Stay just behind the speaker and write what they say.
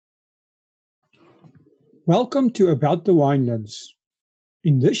Welcome to About the Winelands.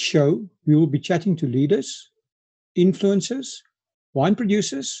 In this show, we will be chatting to leaders, influencers, wine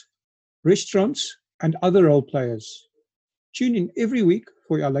producers, restaurants, and other role players. Tune in every week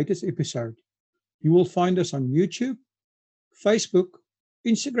for our latest episode. You will find us on YouTube, Facebook,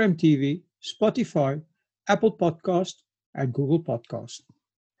 Instagram TV, Spotify, Apple Podcast, and Google Podcast.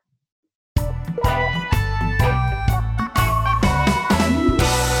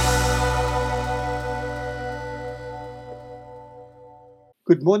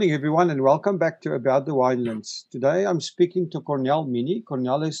 Good morning, everyone, and welcome back to About the Winelands. Today, I'm speaking to Cornel Mini.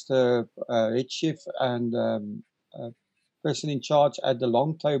 Cornel is the head chef and person in charge at the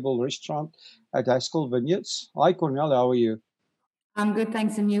Long Table restaurant at Haskell Vineyards. Hi, Cornel. How are you? I'm good,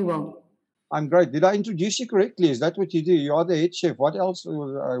 thanks, and you, Will. I'm great. Did I introduce you correctly? Is that what you do? You are the head chef. What else?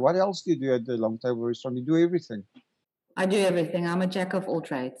 What else do you do at the Long Table restaurant? You do everything. I do everything. I'm a jack of all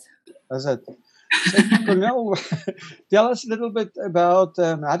trades. That's it. So, Cornel, tell us a little bit about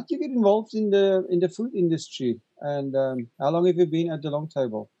how did you get involved in the food industry, and how long have you been at the Long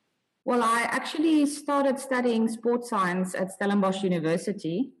Table? Well, I actually started studying sports science at Stellenbosch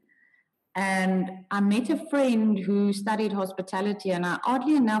University, and I met a friend who studied hospitality, and I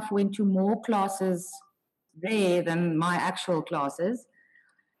oddly enough went to more classes there than my actual classes.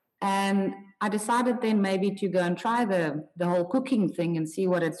 And I decided then maybe to go and try the whole cooking thing and see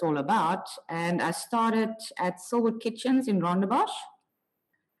what it's all about. And I started at Silver Kitchens in Rondebosch.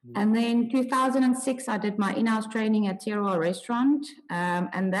 And then 2006, I did my in-house training at Terroir Restaurant.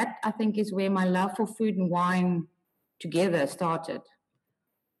 And that, I think, is where my love for food and wine together started.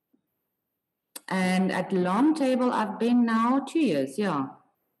 And at Long Table, I've been now 2 years, yeah.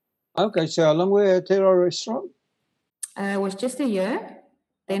 Okay, so how long were you at Terroir Restaurant? It was just a year.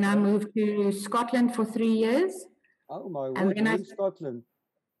 Then I moved to Scotland for 3 years. Oh my word, you're in Scotland.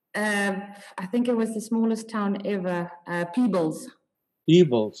 I think it was the smallest town ever, Peebles.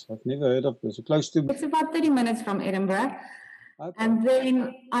 Peebles, I've never heard of this. Close to. It's about 30 minutes from Edinburgh. Okay. And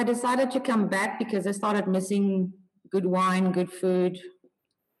then I decided to come back because I started missing good wine, good food.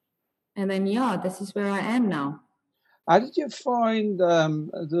 And then, yeah, this is where I am now. How did you find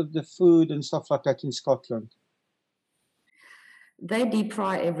the food and stuff like that in Scotland? They deep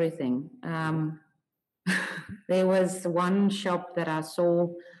fry everything. There was one shop that I saw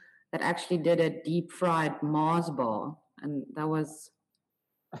that actually did a deep fried Mars bar. And that was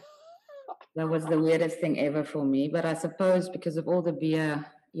the weirdest thing ever for me. But I suppose because of all the beer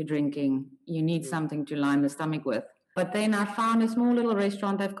you're drinking, you need something to line the stomach with. But then I found a small little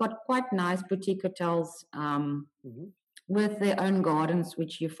restaurant. They've got quite nice boutique hotels with their own gardens,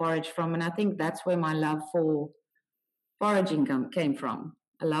 which you forage from. And I think that's where my love for foraging came from,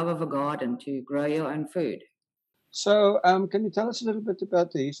 a love of a garden to grow your own food. So can you tell us a little bit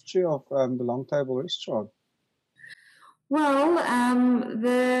about the history of the Long Table restaurant? Well,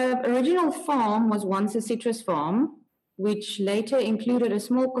 the original farm was once a citrus farm, which later included a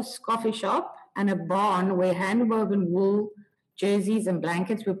small coffee shop and a barn where hand-woven wool, jerseys and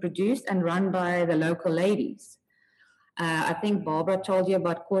blankets were produced and run by the local ladies. I think Barbara told you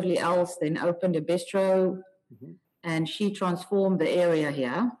about Corley Els, then opened a bistro, and she transformed the area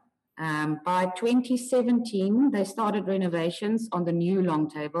here. By 2017, they started renovations on the new Long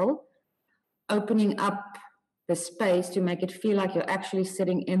Table, opening up the space to make it feel like you're actually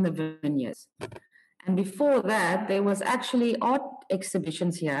sitting in the vineyards. And before that, there was actually art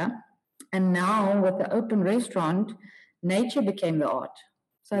exhibitions here. And now with the open restaurant, nature became the art.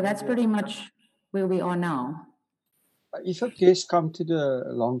 So that's pretty much where we are now. If a guest come to the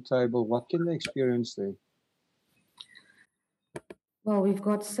Long Table, what can they experience there? Well, we've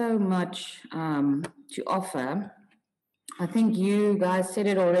got so much to offer. I think you guys said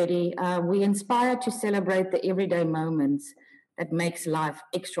it already. We inspire to celebrate the everyday moments that makes life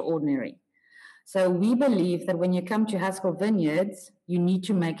extraordinary. So we believe that when you come to Haskell Vineyards, you need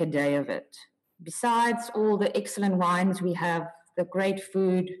to make a day of it. Besides all the excellent wines we have, the great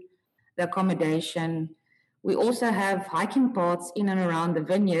food, the accommodation, we also have hiking paths in and around the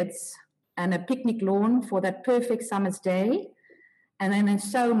vineyards and a picnic lawn for that perfect summer's day. And then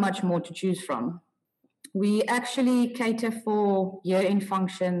there's so much more to choose from. We actually cater for year-end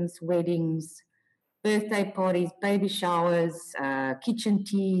functions, weddings, birthday parties, baby showers, kitchen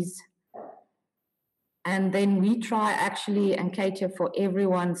teas. And then we try actually and cater for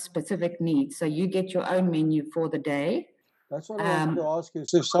everyone's specific needs. So you get your own menu for the day. That's what I wanted to ask you.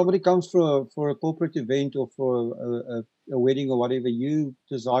 So if somebody comes for a corporate event or for a wedding or whatever, you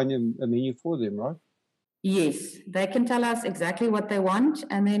design a menu for them, right? Yes, they can tell us exactly what they want,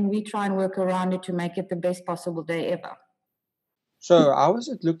 and then we try and work around it to make it the best possible day ever. So how is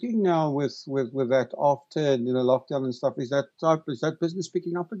it looking now with that after lockdown and stuff? Is that business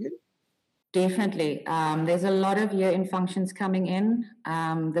picking up again? Definitely. There's a lot of year-end functions coming in.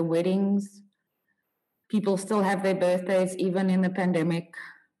 The weddings, people still have their birthdays even in the pandemic.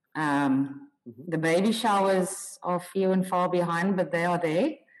 The baby showers are few and far behind, but they are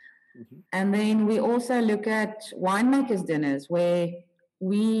there. And then we also look at winemakers' dinners where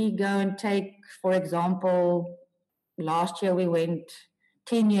we go and take, for example, last year we went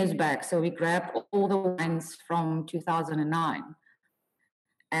 10 years back. So we grabbed all the wines from 2009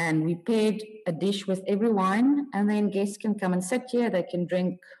 and we paired a dish with every wine. And then guests can come and sit here. They can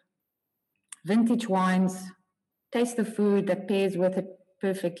drink vintage wines, taste the food that pairs with it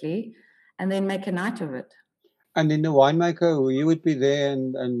perfectly, and then make a night of it. And then the winemaker, you would be there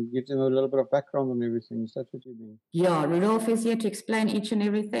and give them a little bit of background on everything. Is that what you mean? Yeah, Rudolph is here to explain each and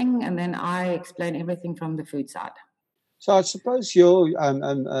everything, and then I explain everything from the food side. So I suppose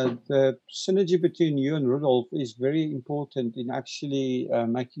the synergy between you and Rudolph is very important in actually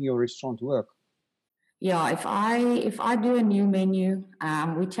making your restaurant work. Yeah, if I do a new menu,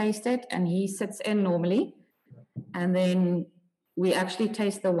 we taste it, and he sits in normally, and then we actually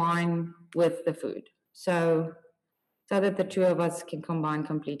taste the wine with the food, so that the two of us can combine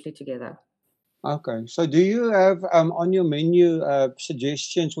completely together. Okay. So do you have on your menu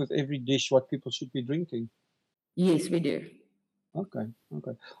suggestions with every dish what people should be drinking? Yes, we do. Okay.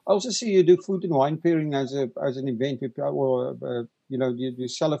 Okay. I also see you do food and wine pairing as an event, or you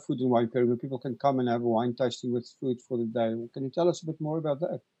sell a food and wine pairing where people can come and have a wine tasting with food for the day. Can you tell us a bit more about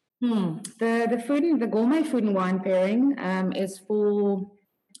that? The gourmet food and wine pairing is for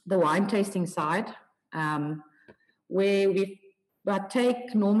the wine tasting side, where we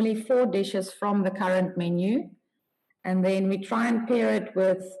take normally 4 dishes from the current menu, and then we try and pair it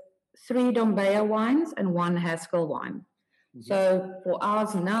with 3 Dombeya wines and 1 Haskell wine. So for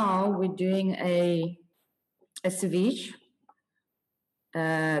ours now, we're doing a ceviche,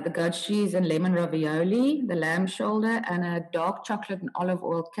 the goat cheese and lemon ravioli, the lamb shoulder, and a dark chocolate and olive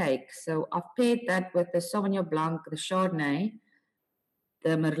oil cake. So I've paired that with the Sauvignon Blanc, the Chardonnay,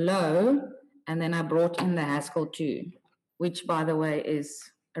 the Merlot, and then I brought in the Haskell too, which, by the way,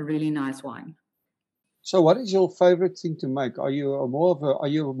 is a really nice wine. So what is your favorite thing to make? Are you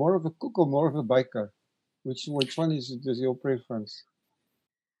more of a cook or more of a baker? Which one is your preference?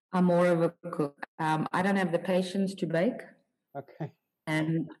 I'm more of a cook. I don't have the patience to bake. Okay.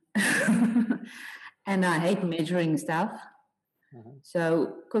 And and I hate measuring stuff.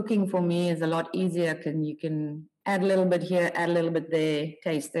 So cooking for me is a lot easier. You can add a little bit here, add a little bit there,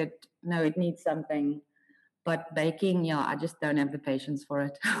 taste it. No, it needs something. But baking, yeah, I just don't have the patience for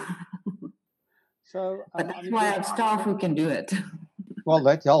it. So But that's why I have staff who can do it. well,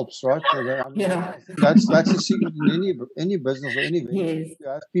 that helps, right? Yeah. I think that's the secret in any business or any venture. Yes. You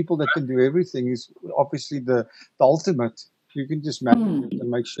have people that can do everything is obviously the ultimate. You can just manage it and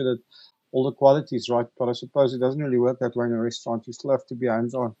make sure that all the quality is right. But I suppose it doesn't really work that way in a restaurant. You still have to be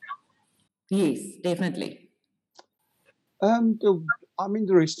hands-on. Yes, definitely. The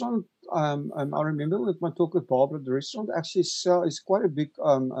restaurant. I remember with my talk with Barbara, the restaurant actually is quite a big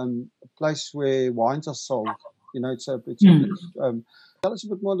place where wines are sold. It's a big, tell us a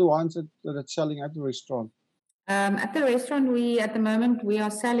bit more of the wines that it's selling at the restaurant. At the restaurant, at the moment we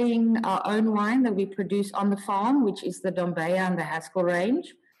are selling our own wine that we produce on the farm, which is the Dombeya and the Haskell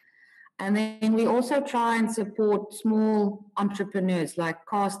range. And then we also try and support small entrepreneurs like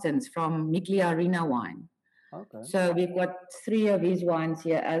Carstens from Miglia Arena Wine. Okay. So we've got 3 of his wines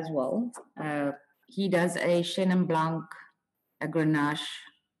here as well. He does a Chenin Blanc, a Grenache,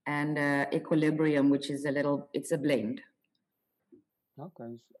 and Equilibrium, which is it's a blend.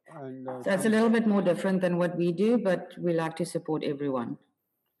 Okay. So it's a little bit more different than what we do, but we like to support everyone.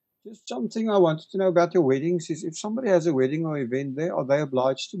 Just something I wanted to know about your weddings is if somebody has a wedding or event there, are they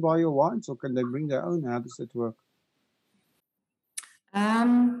obliged to buy your wines or can they bring their own? How does it work?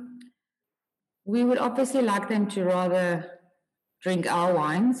 We would obviously like them to rather drink our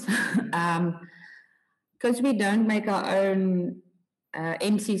wines because we don't make our own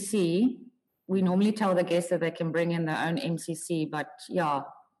MCC. We normally tell the guests that they can bring in their own MCC, but yeah,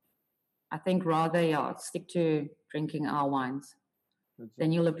 I think rather, stick to drinking our wines.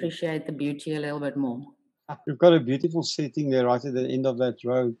 Then you'll appreciate the beauty a little bit more. You've got a beautiful setting there right at the end of that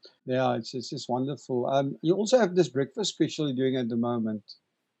road. Yeah, it's just wonderful. You also have this breakfast special you're doing at the moment.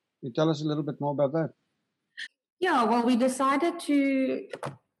 Can you tell us a little bit more about that? Yeah, well, we decided to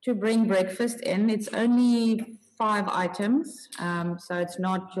bring breakfast in. It's only 5 items, so it's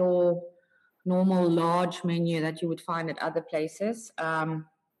not your normal large menu that you would find at other places.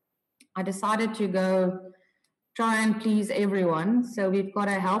 I decided to go try and please everyone. So we've got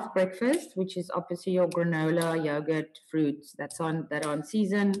a health breakfast, which is obviously your granola, yogurt, fruits that are on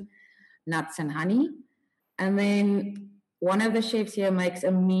season, nuts and honey. And then one of the chefs here makes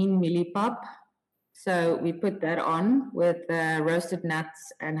a mean mealie pop. So we put that on with roasted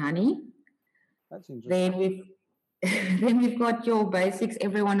nuts and honey. That's interesting. Then we've got your basics.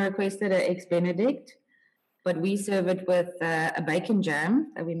 Everyone requested an eggs Benedict, but we serve it with a bacon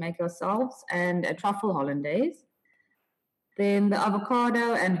jam that we make ourselves and a truffle hollandaise. Then the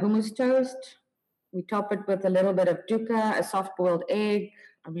avocado and hummus toast. We top it with a little bit of dukkha, a soft-boiled egg.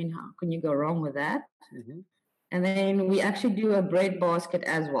 I mean, how can you go wrong with that? Mm-hmm. And then we actually do a bread basket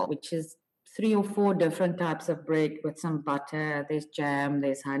as well, which is 3 or 4 different types of bread with some butter. There's jam,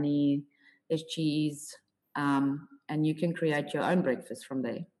 there's honey, there's cheese, and you can create your own breakfast from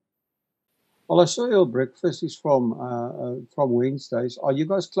there. Well, I saw your breakfast is from Wednesdays. Are you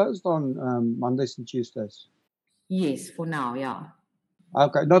guys closed on Mondays and Tuesdays? Yes, for now, yeah.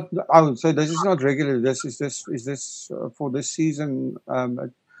 Okay, so this is not regular. Is this for this season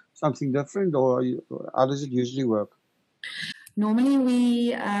something different, or how does it usually work? Normally,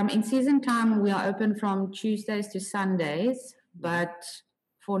 we in season time we are open from Tuesdays to Sundays, but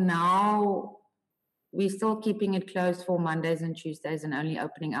for now we're still keeping it closed for Mondays and Tuesdays, and only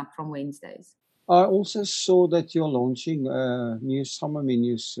opening up from Wednesdays. I also saw that you're launching a new summer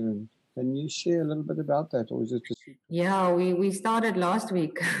menu soon. Can you share a little bit about that, or is it just? Yeah, we started last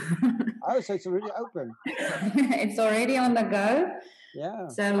week. Oh, so it's already open. It's already on the go. Yeah.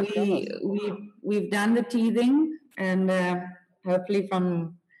 So we've done the teething, and hopefully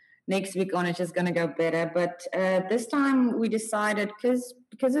from next week on it's just going to go better. But this time we decided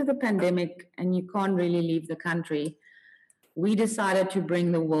because of the pandemic and you can't really leave the country, we decided to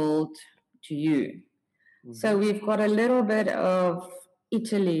bring the world to you. Mm-hmm. So we've got a little bit of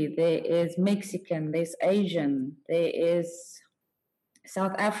Italy, there is Mexican, there's Asian, there is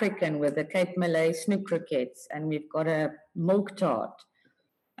South African with the Cape Malay snook croquettes, and we've got a milk tart,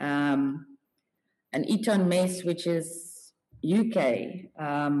 an Eton mess, which is UK,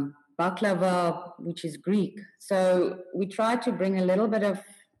 baklava, which is Greek. So we try to bring a little bit of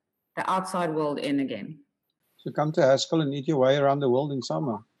the outside world in again. So come to Haskell and eat your way around the world in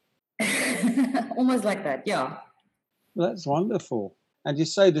summer. Almost like that, yeah. That's wonderful. And you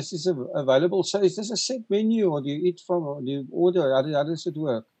say this is available. So is this a set menu, or do you eat from, or do you order? How does it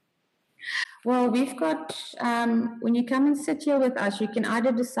work? Well, we've got, when you come and sit here with us, you can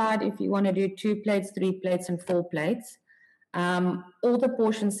either decide if you want to do 2 plates, 3 plates, and 4 plates. All the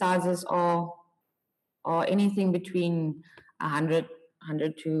portion sizes are anything between 100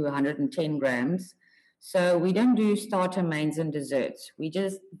 to 110 grams. So we don't do starter, mains, and desserts. We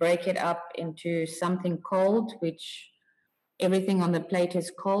just break it up into something cold, which everything on the plate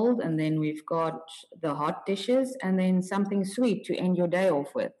is cold, and then we've got the hot dishes, and then something sweet to end your day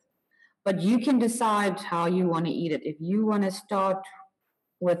off with. But you can decide how you want to eat it. If you want to start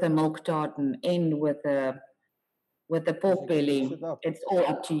with a milk tart and end with a pork belly, it's all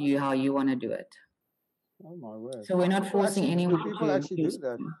up to you how you want to do it. Oh my word! So we're not forcing anyone. People actually do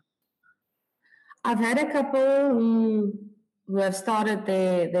that. I've had a couple who have started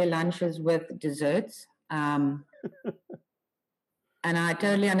their lunches with desserts. And I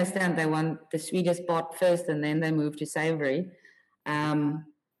totally understand they want the sweetest part first and then they move to savory.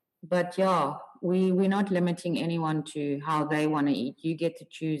 But yeah, we're not limiting anyone to how they want to eat. You get to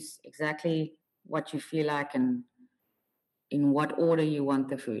choose exactly what you feel like and in what order you want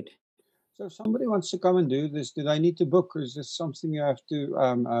the food. So if somebody wants to come and do this, do they need to book? Or is this something you have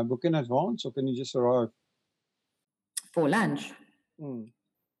to book in advance, or can you just arrive? For lunch?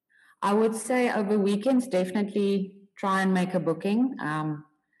 I would say over weekends, definitely try and make a booking.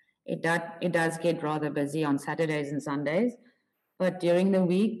 It does get rather busy on Saturdays and Sundays, but during the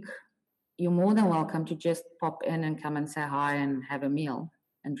week, you're more than welcome to just pop in and come and say hi and have a meal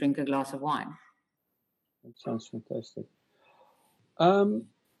and drink a glass of wine. That sounds fantastic.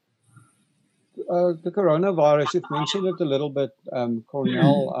 The coronavirus, you've mentioned it a little bit,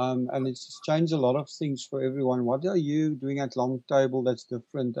 Cornell, and it's changed a lot of things for everyone. What are you doing at Long Table that's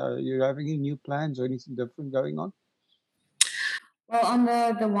different? Are you having any new plans or anything different going on? Well, on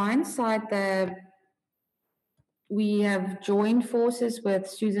the wine side, we have joined forces with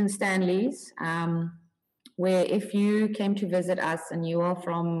Susan Stanley's, where if you came to visit us and you are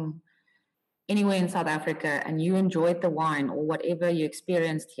from anywhere in South Africa and you enjoyed the wine or whatever you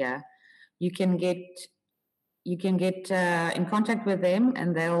experienced here, you can get in contact with them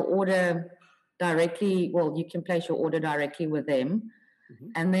and they'll order directly. Well, you can place your order directly with them. Mm-hmm.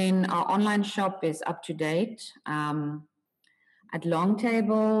 And then our online shop is up to date. At Long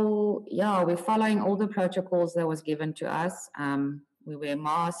Table, yeah, we're following all the protocols that was given to us. We wear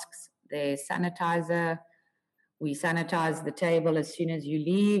masks, there's sanitizer. We sanitize the table as soon as you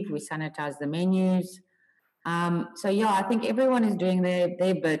leave. We sanitize the menus. So yeah, I think everyone is doing their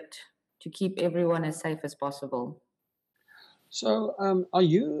bit to keep everyone as safe as possible. So, are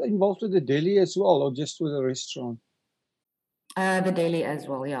you involved with the deli as well, or just with the restaurant? The daily as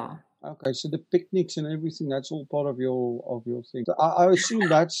well, yeah. Okay, so the picnics and everything, that's all part of your thing. So I assume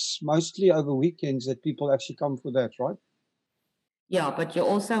that's mostly over weekends that people actually come for that, right? Yeah, but you're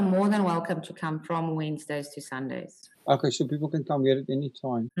also more than welcome to come from Wednesdays to Sundays. Okay, so people can come here at any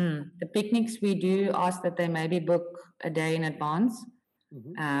time. The picnics, we do ask that they maybe book a day in advance,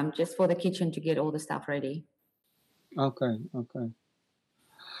 just for the kitchen to get all the stuff ready. Okay, okay.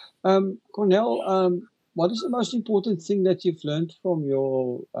 Cornell, what is the most important thing that you've learned from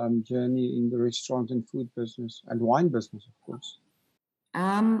your journey in the restaurant and food business and wine business, of course?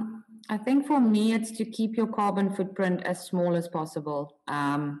 I think for me, it's to keep your carbon footprint as small as possible.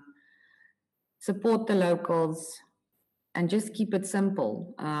 Support the locals and just keep it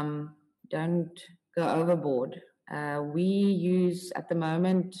simple. Don't go overboard. We use at the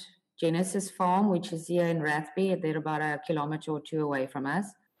moment Genesis Farm, which is here in Rathby. They're about a kilometer or two away from us.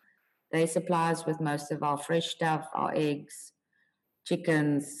 They supply us with most of our fresh stuff, our eggs,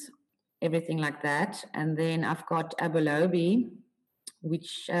 chickens, everything like that. And then I've got Abelobi,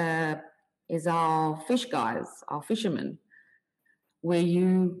 which is our fish guys, our fishermen, where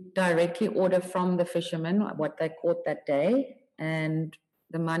you directly order from the fishermen what they caught that day, and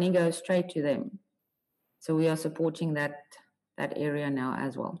the money goes straight to them. So we are supporting that area now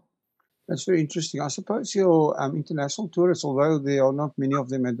as well. That's very interesting. I suppose your international tourists, although there are not many of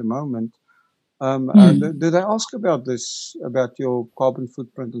them at the moment, do they ask about this, about your carbon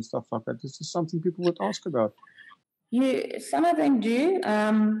footprint and stuff like that? This is something people would ask about. Some of them do,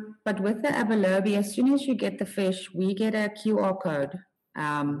 but with the Abelobi, as soon as you get the fish, we get a QR code,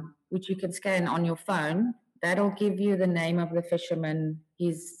 which you can scan on your phone. That'll give you the name of the fisherman,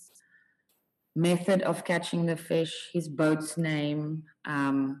 his method of catching the fish, his boat's name,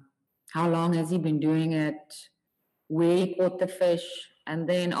 how long has he been doing it, where he caught the fish, and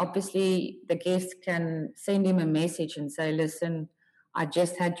then obviously the guest can send him a message and say, listen, I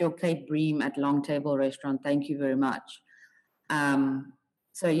just had your Cape Bream at Long Table Restaurant. Thank you very much.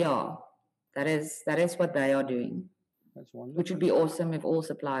 So yeah, that is what they are doing. That's wonderful. Which would be awesome if all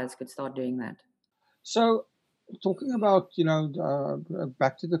suppliers could start doing that. So, talking about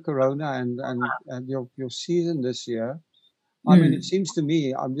back to the Corona and your season this year. I mean, it seems to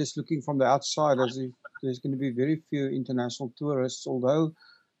me, I'm just looking from the outside as if there's going to be very few international tourists, although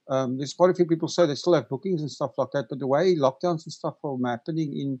there's quite a few people say they still have bookings and stuff like that. But the way lockdowns and stuff are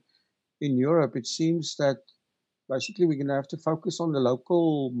happening in Europe, it seems that basically we're going to have to focus on the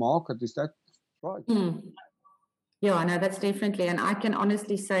local market. Is that right? Yeah, no, that's definitely. And I can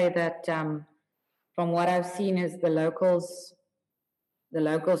honestly say that from what I've seen is the locals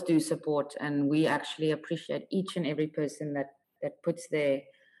do support, and we actually appreciate each and every person that puts their,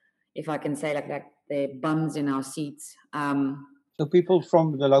 if I can say like that, their bums in our seats. So people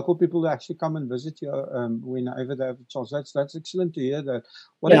from the local people actually come and visit you whenever they have a chance. That's excellent to hear that.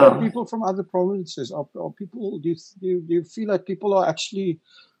 What about people from other provinces? Are people, do you feel like people are actually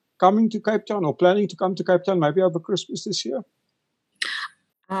coming to Cape Town or planning to come to Cape Town maybe over Christmas this year?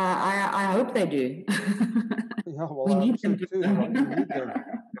 I hope they do. Yeah, well, we need them too, right? We need them.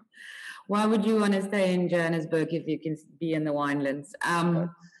 Why would you want to stay in Johannesburg if you can be in the winelands?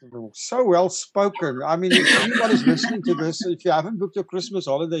 So well spoken. I mean, if anybody's listening to this, if you haven't booked your Christmas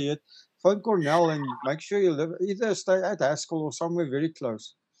holiday yet, phone Cornell and make sure you either stay at Haskell or somewhere very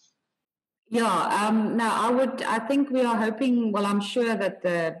close. Yeah, no, I think we are hoping, well, I'm sure that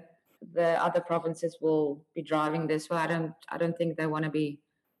the other provinces will be driving this. So I don't think they want to be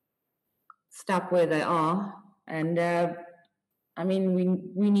stuck where they are. And I mean,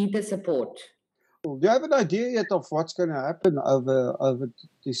 we need the support. Do you have an idea yet of what's going to happen over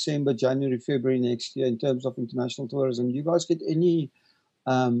December, January, February next year in terms of international tourism? Do you guys get any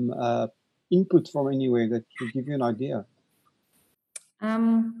input from anywhere that would give you an idea?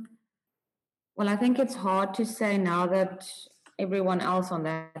 Well, I think it's hard to say now that everyone else on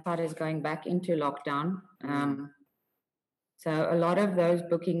that side is going back into lockdown. So a lot of those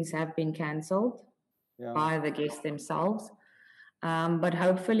bookings have been cancelled by the guests themselves. But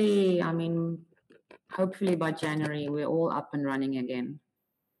hopefully, hopefully by January we're all up and running again.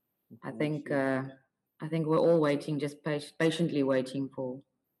 I think we're all waiting, just patiently waiting for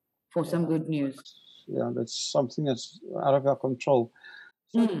some good news. Yeah, that's something that's out of our control.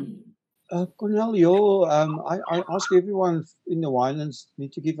 So, Cornel, I ask everyone in the Winelands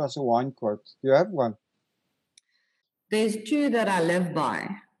need to give us a wine quote. Do you have one? There's two that I live by.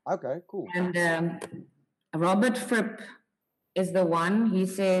 Okay, cool. And Robert Fripp is the one. He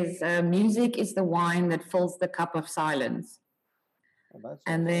says, music is the wine that fills the cup of silence.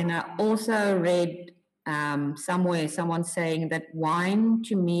 And then I also read somewhere someone saying that wine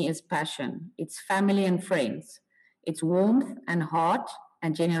to me is passion. It's family and friends. It's warmth and heart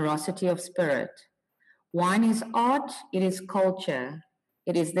and generosity of spirit. Wine is art, it is culture.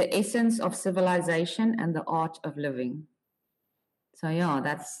 It is the essence of civilization and the art of living. So yeah,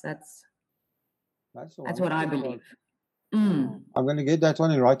 that's what I believe. I'm going to get that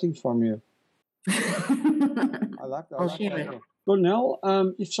one in writing from you. I like I'll share it. Cornel,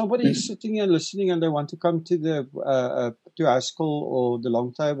 if somebody is sitting and listening and they want to come to the to Haskell or the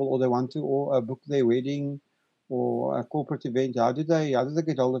Long Table, or they want to book their wedding or a corporate event, how do they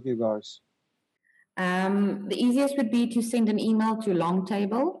get hold of you guys? The easiest would be to send an email to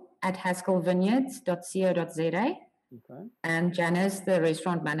longtable@haskellvineyards.co.za. Okay. And Janice, the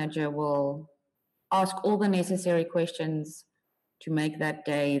restaurant manager, will ask all the necessary questions to make that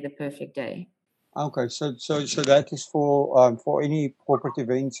day the perfect day. Okay, so that is for any corporate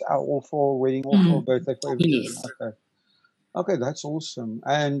events, or for wedding, or for birthday, for everything. Yes. Okay, that's awesome.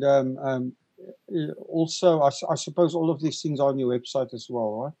 And also, I suppose all of these things are on your website as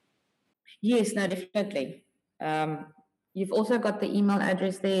well, right? Yes, no, definitely. You've also got the email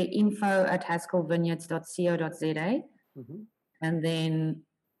address there, info@haskellvineyards.co.za, and then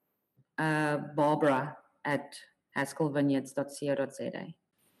Barbara@haskellvineyards.co.za.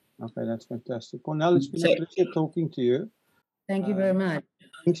 Okay, that's fantastic. Cornel, it's been a pleasure talking to you. Thank you very much.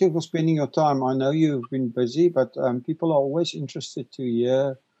 Thank you for spending your time. I know you've been busy, but people are always interested to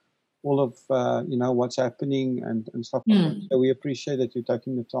hear all of what's happening and stuff like that. So we appreciate that you're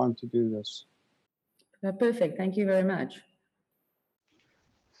taking the time to do this. Perfect. Thank you very much.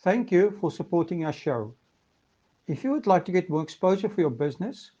 Thank you for supporting our show. If you would like to get more exposure for your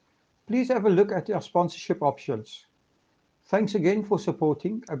business, please have a look at our sponsorship options. Thanks again for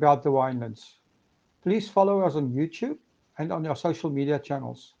supporting About the Winelands. Please follow us on YouTube and on our social media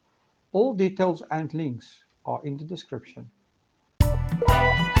channels. All details and links are in the description.